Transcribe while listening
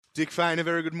Dick Fain, a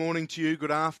very good morning to you.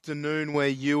 Good afternoon where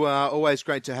you are. Always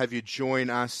great to have you join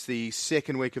us. The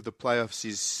second week of the playoffs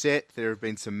is set. There have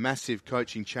been some massive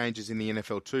coaching changes in the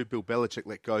NFL too. Bill Belichick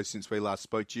let go since we last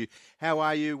spoke to you. How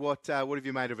are you? What have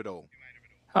you made of it all?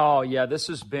 Oh, yeah, this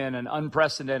has been an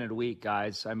unprecedented week,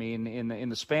 guys. I mean, in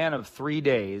the span of 3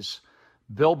 days,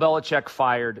 Bill Belichick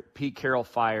fired, Pete Carroll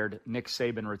fired, Nick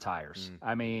Saban retires.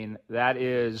 I mean, that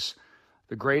is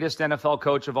the greatest NFL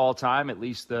coach of all time, at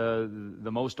least the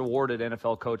most awarded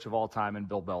NFL coach of all time in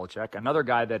Bill Belichick. Another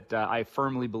guy that I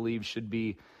firmly believe should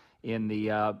be in the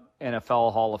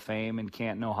NFL Hall of Fame in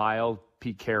Canton, Ohio,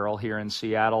 Pete Carroll here in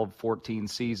Seattle, 14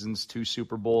 seasons, 2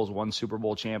 Super Bowls, 1 Super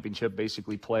Bowl championship,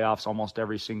 basically playoffs almost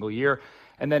every single year.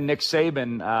 And then Nick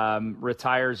Saban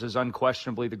retires as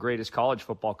unquestionably the greatest college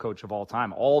football coach of all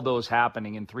time. All those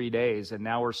happening in 3 days, and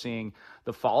now we're seeing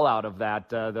the fallout of that.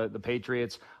 The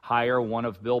Patriots hire one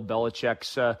of Bill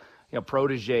Belichick's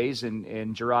proteges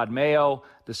in Gerard Mayo.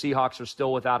 The Seahawks are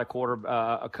still without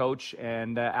a coach,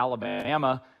 and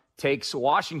Alabama takes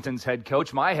Washington's head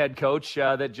coach, my head coach,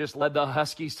 that just led the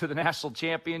Huskies to the national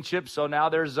championship. So now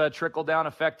there's a trickle-down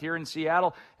effect here in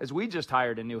Seattle as we just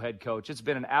hired a new head coach. It's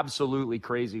been an absolutely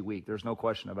crazy week. There's no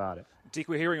question about it. Dick,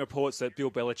 we're hearing reports that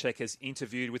Bill Belichick has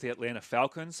interviewed with the Atlanta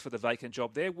Falcons for the vacant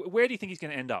job there. Where do you think he's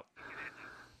going to end up?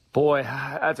 Boy,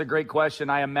 that's a great question.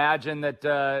 I imagine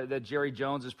that Jerry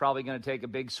Jones is probably going to take a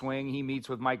big swing. He meets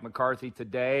with Mike McCarthy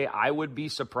today. I would be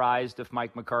surprised if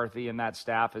Mike McCarthy and that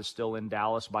staff is still in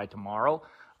Dallas by tomorrow.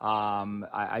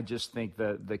 I just think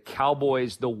the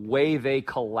Cowboys, the way they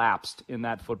collapsed in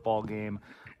that football game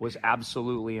was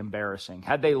absolutely embarrassing.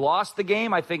 Had they lost the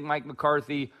game, I think Mike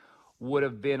McCarthy would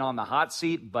have been on the hot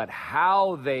seat, but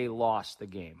how they lost the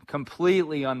game,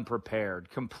 completely unprepared,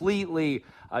 completely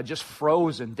just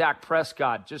frozen. Dak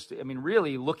Prescott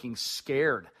really looking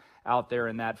scared out there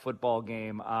in that football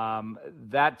game.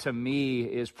 That to me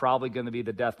is probably going to be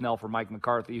the death knell for Mike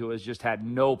McCarthy, who has just had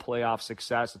no playoff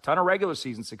success, a ton of regular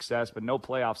season success, but no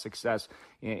playoff success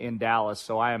in Dallas.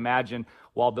 So I imagine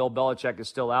while Bill Belichick is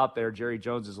still out there, Jerry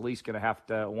Jones is at least going to have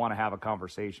to want to have a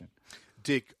conversation.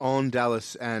 Dick, on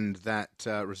Dallas and that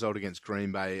result against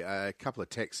Green Bay, a couple of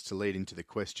texts to lead into the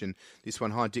question. This one,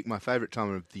 hi Dick, my favourite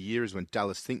time of the year is when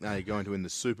Dallas think they are going to win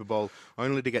the Super Bowl,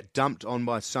 only to get dumped on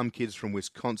by some kids from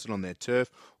Wisconsin on their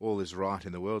turf. All is right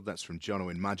in the world. That's from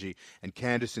Jono in Mudgee. And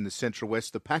Candace in the Central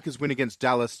West. The Packers win against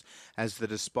Dallas as the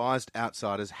despised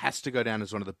outsiders has to go down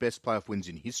as one of the best playoff wins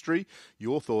in history.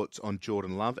 Your thoughts on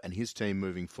Jordan Love and his team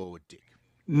moving forward, Dick?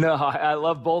 No, I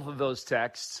love both of those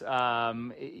texts.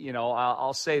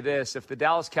 I'll say this. If the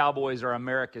Dallas Cowboys are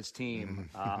America's team,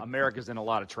 America's in a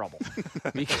lot of trouble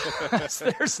because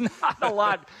there's not a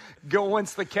lot going.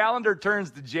 Once the calendar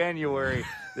turns to January,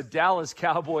 the Dallas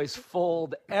Cowboys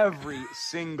fold every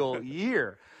single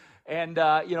year. And,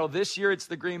 this year it's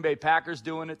the Green Bay Packers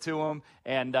doing it to them.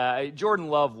 And Jordan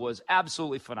Love was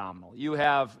absolutely phenomenal. You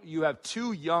have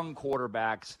 2 young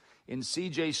quarterbacks in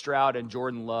C.J. Stroud and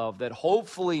Jordan Love that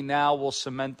hopefully now will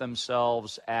cement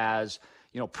themselves as,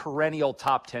 perennial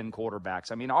top 10 quarterbacks.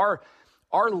 I mean, our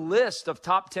list of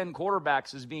top 10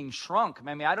 quarterbacks is being shrunk.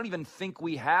 I mean, I don't even think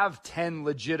we have 10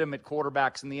 legitimate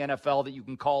quarterbacks in the NFL that you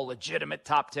can call legitimate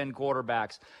top 10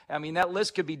 quarterbacks. I mean, that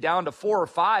list could be down to 4 or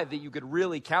 5 that you could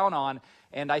really count on.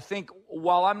 And I think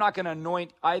while I'm not going to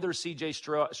anoint either C.J.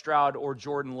 Stroud or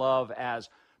Jordan Love as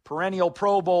perennial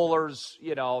Pro Bowlers,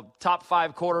 top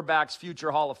 5 quarterbacks, future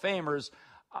Hall of Famers,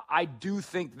 I do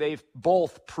think they've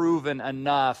both proven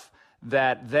enough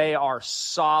that they are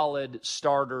solid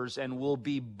starters and will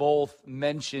be both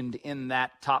mentioned in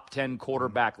that top 10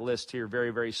 quarterback list here very,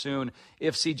 very soon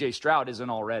if C.J. Stroud isn't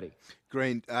already.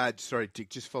 Dick,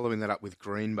 just following that up with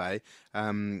Green Bay.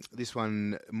 This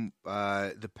one,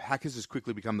 the Packers has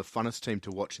quickly become the funnest team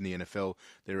to watch in the NFL.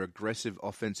 Their aggressive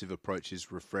offensive approach is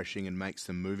refreshing and makes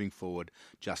them moving forward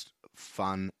just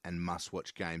fun and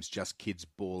must-watch games, just kids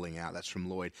balling out. That's from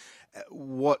Lloyd.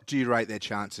 What do you rate their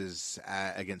chances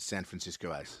against San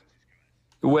Francisco as?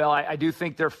 Well, I do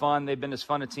think they're fun. They've been as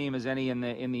fun a team as any in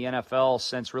the NFL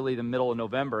since really the middle of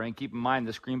November. And keep in mind,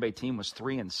 this Green Bay team was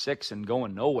 3-6 and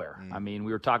going nowhere. I mean,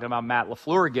 we were talking about Matt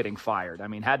LaFleur getting fired. I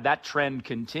mean, had that trend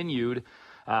continued,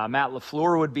 Matt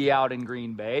LaFleur would be out in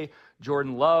Green Bay.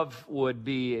 Jordan Love would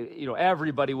be,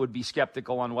 everybody would be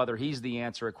skeptical on whether he's the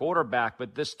answer at quarterback.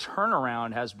 But this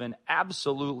turnaround has been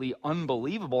absolutely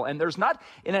unbelievable. And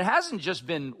it hasn't just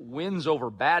been wins over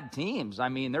bad teams. I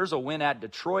mean, there's a win at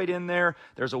Detroit in there.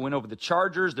 There's a win over the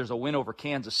Chargers. There's a win over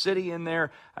Kansas City in there.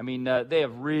 I mean, they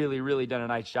have really, really done a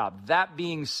nice job. That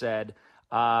being said,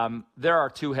 there are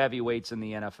 2 heavyweights in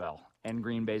the NFL, and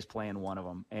Green Bay's playing one of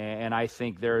them. And I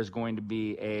think there is going to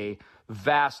be a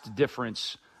vast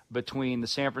difference between the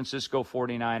San Francisco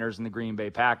 49ers and the Green Bay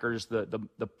Packers.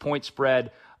 The point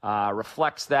spread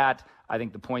reflects that. I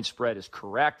think the point spread is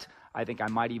correct. I think I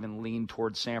might even lean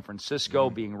towards San Francisco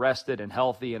being rested and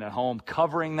healthy and at home,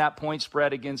 covering that point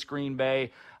spread against Green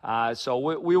Bay.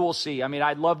 So we will see. I mean,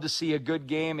 I'd love to see a good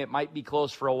game. It might be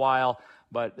close for a while,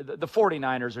 but the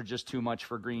 49ers are just too much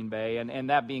for Green Bay. And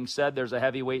that being said, there's a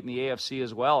heavyweight in the AFC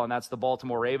as well, and that's the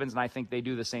Baltimore Ravens, and I think they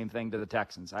do the same thing to the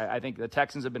Texans. I think the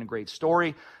Texans have been a great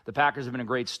story. The Packers have been a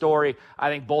great story. I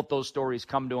think both those stories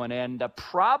come to an end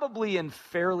probably in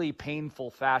fairly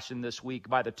painful fashion this week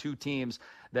by the two teams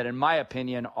that, in my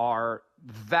opinion, are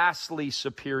vastly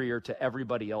superior to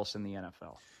everybody else in the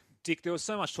NFL. Dick, there was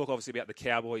so much talk, obviously, about the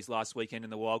Cowboys last weekend in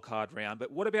the wild card round,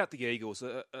 but what about the Eagles?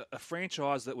 A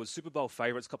franchise that was Super Bowl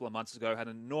favourites a couple of months ago, had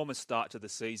an enormous start to the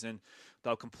season. They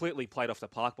were completely played off the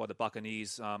park by the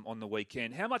Buccaneers on the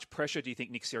weekend. How much pressure do you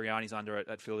think Nick Sirianni's under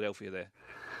at Philadelphia there?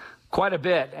 Quite a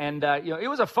bit. And, it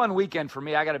was a fun weekend for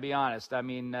me, I got to be honest. I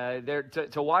mean,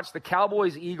 to watch the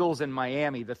Cowboys, Eagles, and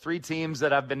Miami, the three teams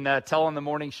that I've been telling the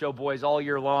morning show boys all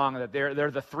year long that they're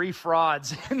the three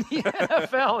frauds in the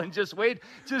NFL, and just wait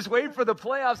for the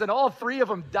playoffs. And all three of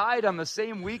them died on the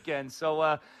same weekend.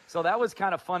 So that was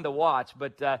kind of fun to watch.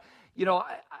 But,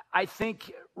 I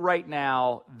think right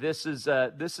now this is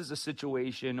a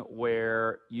situation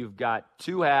where you've got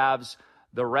two halves.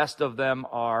 The rest of them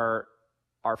are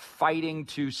fighting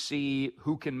to see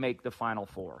who can make the Final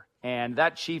Four. And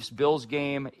that Chiefs-Bills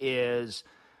game is,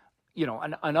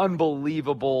 an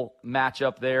unbelievable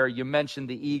matchup there. You mentioned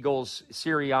the Eagles.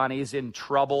 Sirianni is in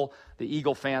trouble. The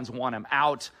Eagle fans want him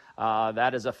out.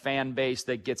 That is a fan base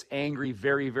that gets angry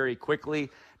very, very quickly.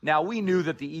 Now, we knew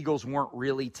that the Eagles weren't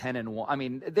really 10-1. I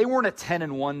mean, they weren't a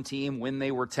 10-1 team when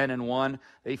they were 10-1.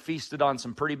 They feasted on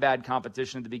some pretty bad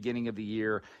competition at the beginning of the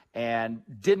year and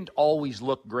didn't always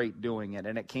look great doing it.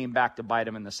 And it came back to bite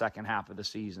them in the second half of the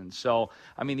season. So,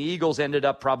 I mean, the Eagles ended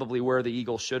up probably where the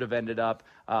Eagles should have ended up,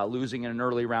 losing in an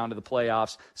early round of the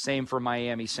playoffs. Same for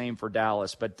Miami, same for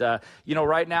Dallas. But,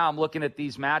 right now I'm looking at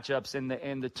these matchups,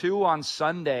 and the two on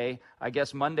Sunday, I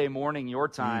guess Monday morning your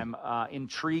time,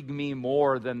 intrigue me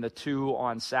more than the two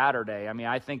on Saturday. I mean,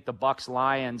 I think the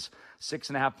Bucs-Lions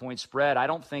 6.5-point spread, I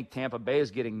don't think Tampa Bay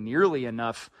is getting nearly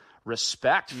enough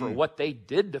respect for what they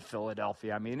did to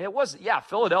Philadelphia. I mean,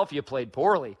 Philadelphia played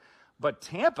poorly, but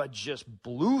Tampa just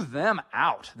blew them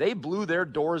out. They blew their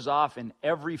doors off in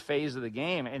every phase of the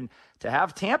game. And to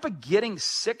have Tampa getting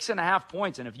 6.5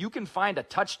 points, and if you can find a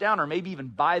touchdown or maybe even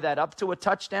buy that up to a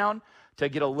touchdown to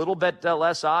get a little bit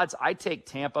less odds, I take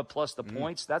Tampa plus the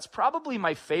points. That's probably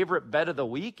my favorite bet of the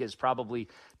week, is probably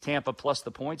Tampa plus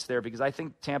the points there, because I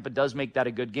think Tampa does make that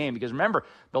a good game. Because remember,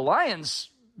 the Lions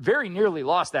very nearly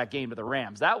lost that game to the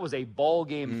Rams. That was a ball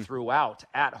game throughout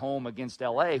at home against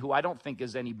LA, who I don't think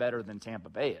is any better than Tampa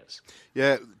Bay is.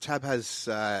 Yeah, Tampa Bay has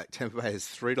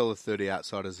 $3.30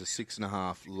 outside as a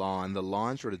 6.5 line. The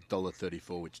lines are at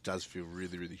 $1.34, which does feel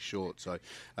really, really short. So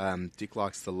Dick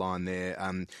likes the line there.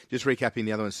 Just recapping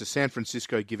the other ones. So San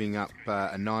Francisco giving up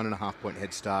a 9.5-point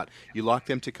head start. You like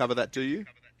them to cover that, do you?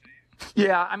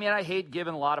 Yeah, I mean, I hate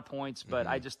giving a lot of points, but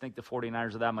I just think the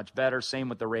 49ers are that much better. Same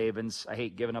with the Ravens. I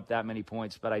hate giving up that many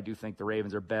points, but I do think the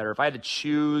Ravens are better. If I had to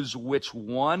choose which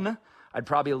one, I'd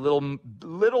probably a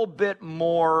little bit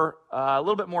more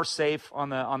safe on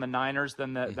the Niners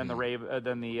than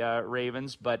the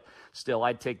Ravens, but still,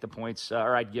 I'd take the points,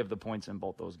 or I'd give the points in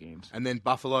both those games. And then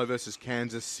Buffalo versus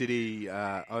Kansas City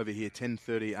over here,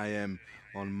 10:30 a.m.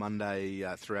 on Monday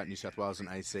throughout New South Wales and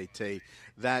ACT.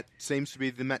 That seems to be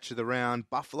the match of the round.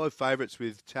 Buffalo favourites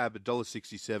with tab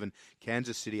 $1.67.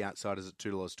 Kansas City outsiders at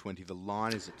 $2.20. The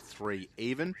line is at 3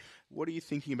 even. What are you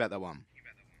thinking about that one?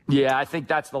 Yeah, I think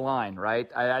that's the line, right?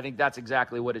 I think that's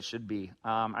exactly what it should be.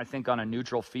 I think on a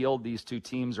neutral field, these two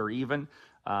teams are even.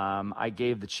 I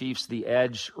gave the Chiefs the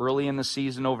edge early in the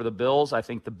season over the Bills. I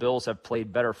think the Bills have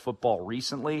played better football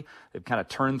recently. They've kind of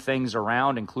turned things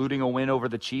around, including a win over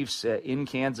the Chiefs in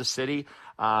Kansas City.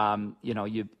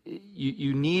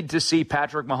 You need to see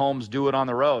Patrick Mahomes do it on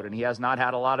the road, and he has not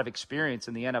had a lot of experience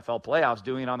in the NFL playoffs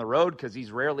doing it on the road because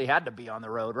he's rarely had to be on the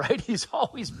road, right? He's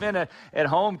always been at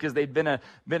home because they've been a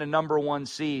number one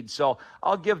seed. So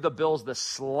I'll give the Bills the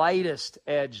slightest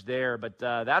edge there, but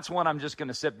that's one I'm just going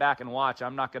to sit back and watch.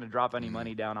 I'm not going to drop any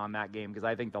money down on that game because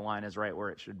I think the line is right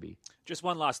where it should be. Just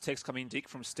one last text coming in, Dick,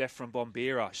 from Steph from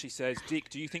Bombera. She says, Dick,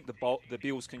 do you think the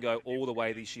Bills can go all the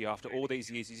way this year after all these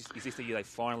years? Is this the year they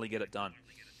finally get it done?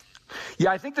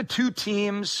 Yeah, I think the two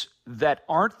teams that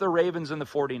aren't the Ravens and the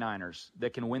 49ers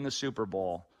that can win the Super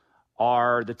Bowl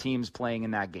are the teams playing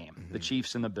in that game, the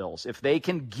Chiefs and the Bills. If they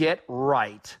can get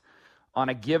right on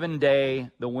a given day,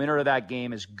 the winner of that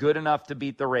game is good enough to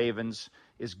beat the Ravens,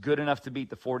 is good enough to beat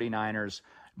the 49ers,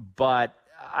 but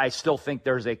I still think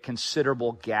there's a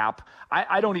considerable gap.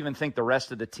 I don't even think the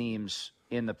rest of the teams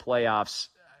in the playoffs,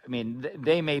 I mean,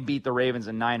 they may beat the Ravens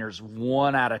and Niners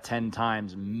 1 out of 10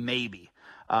 times, maybe.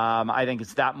 I think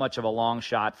it's that much of a long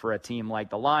shot for a team like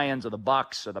the Lions or the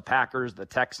Bucks or the Packers, the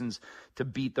Texans, to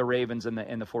beat the Ravens and the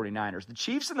 49ers. The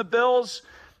Chiefs and the Bills,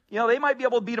 they might be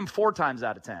able to beat them 4 times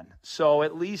out of 10. So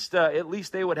at least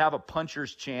they would have a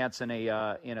puncher's chance in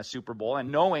a Super Bowl.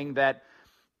 And knowing that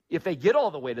if they get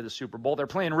all the way to the Super Bowl, they're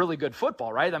playing really good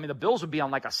football, right? I mean, the Bills would be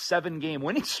on like a 7-game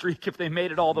winning streak if they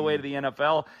made it all the way to the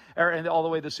NFL and all the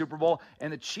way to the Super Bowl.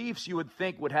 And the Chiefs, you would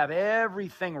think, would have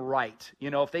everything right.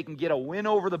 If they can get a win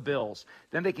over the Bills,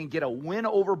 then they can get a win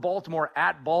over Baltimore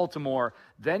at Baltimore.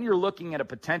 Then you're looking at a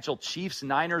potential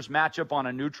Chiefs-Niners matchup on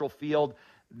a neutral field.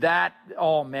 That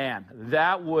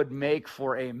would make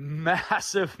for a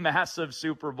massive, massive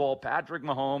Super Bowl. Patrick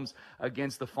Mahomes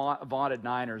against the vaunted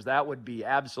Niners. That would be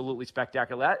absolutely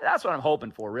spectacular. That's what I'm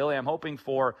hoping for, really. I'm hoping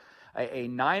for a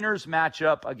Niners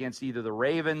matchup against either the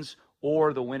Ravens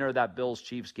or the winner of that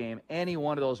Bills-Chiefs game. Any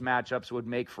one of those matchups would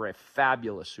make for a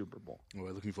fabulous Super Bowl. Well,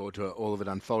 we're looking forward to all of it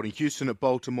unfolding. Houston at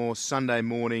Baltimore, Sunday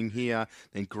morning here,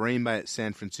 then Green Bay at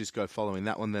San Francisco following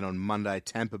that one. Then on Monday,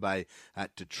 Tampa Bay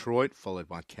at Detroit, followed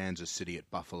by Kansas City at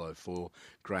Buffalo. 4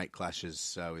 great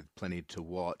clashes with plenty to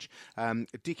watch.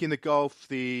 Dick, in the golf,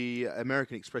 the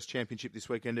American Express Championship this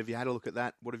weekend, have you had a look at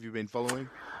that? What have you been following?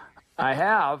 I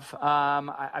have.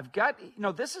 I've got.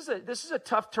 This is a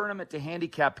tough tournament to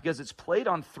handicap because it's played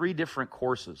on 3 different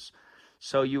courses.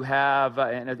 So you have,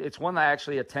 and it's one that I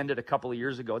actually attended a couple of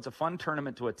years ago. It's a fun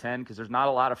tournament to attend because there's not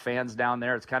a lot of fans down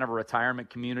there. It's kind of a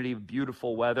retirement community,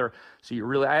 beautiful weather. So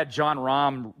I had John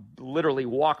Rahm literally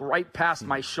walk right past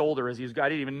my shoulder as I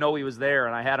didn't even know he was there,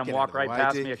 and I had him walk right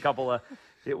past me a couple of.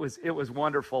 It was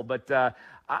wonderful, but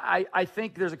I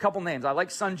think there's a couple names. I like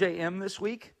Sungjae Im this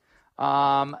week.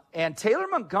 And Taylor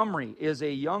Montgomery is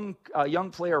a young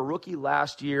player, rookie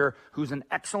last year, who's an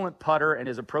excellent putter, and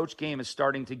his approach game is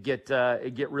starting to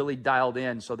get really dialed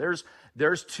in. So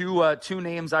there's two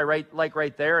names I like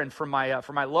right there. And for my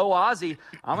low Aussie,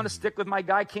 I'm going to stick with my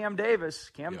guy Cam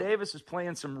Davis. Davis is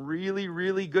playing some really,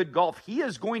 really good golf. He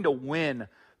is going to win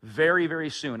very,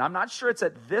 very soon. I'm not sure it's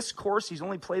at this course. He's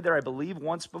only played there, I believe,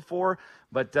 once before.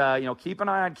 But, keep an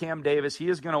eye on Cam Davis. He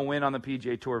is going to win on the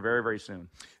PGA Tour very, very soon.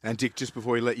 And, Dick, just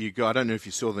before we let you go, I don't know if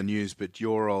you saw the news, but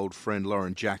your old friend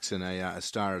Lauren Jackson, a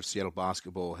star of Seattle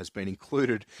basketball, has been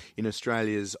included in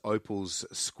Australia's Opals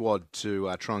squad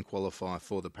to try and qualify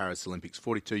for the Paris Olympics,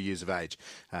 42 years of age.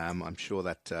 I'm sure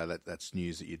that's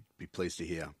news that you'd be pleased to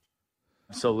hear.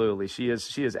 Absolutely. She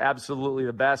is absolutely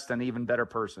the best and even better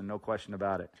person, no question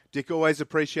about it. Dick, always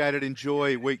appreciate it.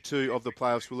 Enjoy week 2 of the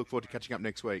playoffs. We'll look forward to catching up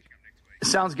next week.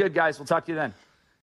 Sounds good, guys. We'll talk to you then.